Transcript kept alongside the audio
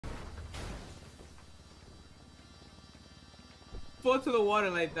fall to the water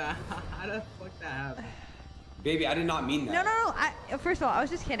like that? How the fuck that happened? Baby, I did not mean that. No. First of all, I was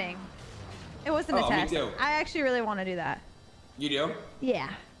just kidding. It wasn't a test. Me too. I actually really want to do that. You do? Yeah.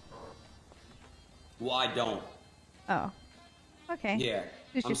 Well, I don't. Oh. Okay. Yeah.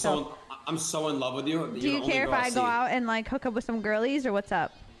 Just I'm so in love with you. Do you care if I go out and like hook up with some girlies or what's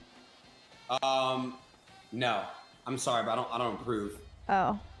up? No. I'm sorry, but I don't approve.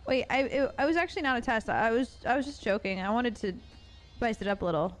 Oh. Wait, I was actually not a test. I was just joking. I wanted to spice it up a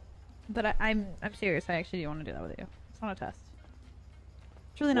little. But I'm serious. I actually do want to do that with you. It's not a test.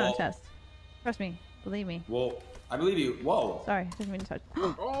 It's really not a test. Trust me. Believe me. Well, I believe you. Whoa. Sorry, didn't mean to touch.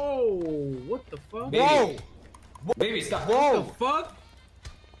 Oh, what the fuck? Baby. Whoa. Baby, stop. Whoa. What the fuck?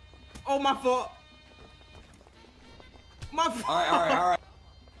 Oh, my fault. My fault. All right.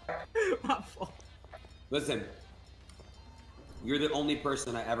 My fault. Listen. You're the only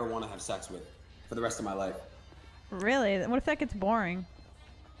person I ever want to have sex with for the rest of my life. Really? What if that gets boring?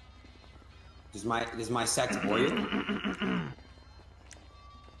 Does my sex bore you?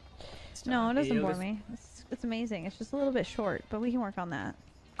 No, it doesn't bore me. It's amazing. It's just a little bit short, but we can work on that.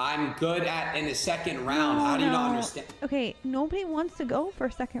 I'm good at in the second round. How do you not understand? Okay, nobody wants to go for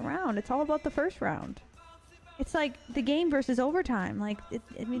a second round. It's all about the first round. It's like the game versus overtime. Like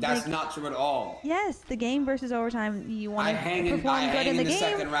it means that's not true at all. Yes, the game versus overtime. You want to perform good in the game.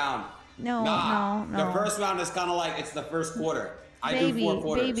 Second round. No. The first round is kind of like it's the first quarter. I do 4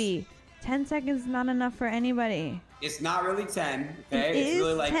 quarters. Baby, 10 seconds is not enough for anybody. It's not really 10. Okay, It is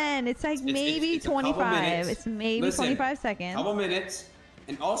really like 10. It's like maybe 25. It's maybe 25 seconds. Couple minutes,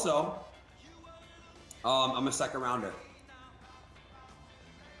 and also, I'm a second rounder.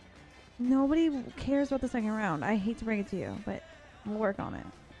 Nobody cares about the second round. I hate to break it to you, but we'll work on it.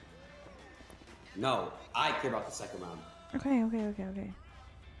 No, I care about the second round. Okay.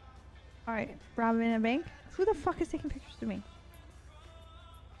 All right, robbing a bank. Who the fuck is taking pictures of me?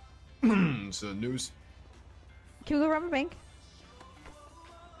 It's news. Can we go rob a bank?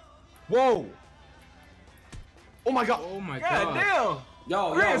 Whoa! Oh my god! Oh my god! Damn!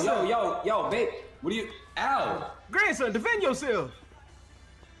 Yo, babe. What are you? Ow! Grandson, defend yourself!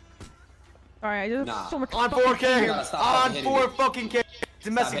 Alright, I just so much on 4K! On 4 fucking K!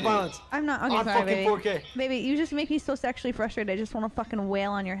 Domestic violence! I'm not okay, on sorry, fucking baby. 4K! Baby, you just make me so sexually frustrated. I just want to fucking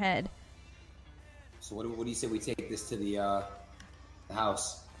wail on your head. So what do you say we take this to the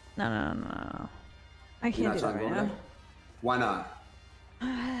house? No. I can't do that right now. Why not?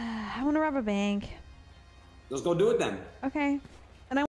 I want to rob a bank. Let's go do it then. Okay.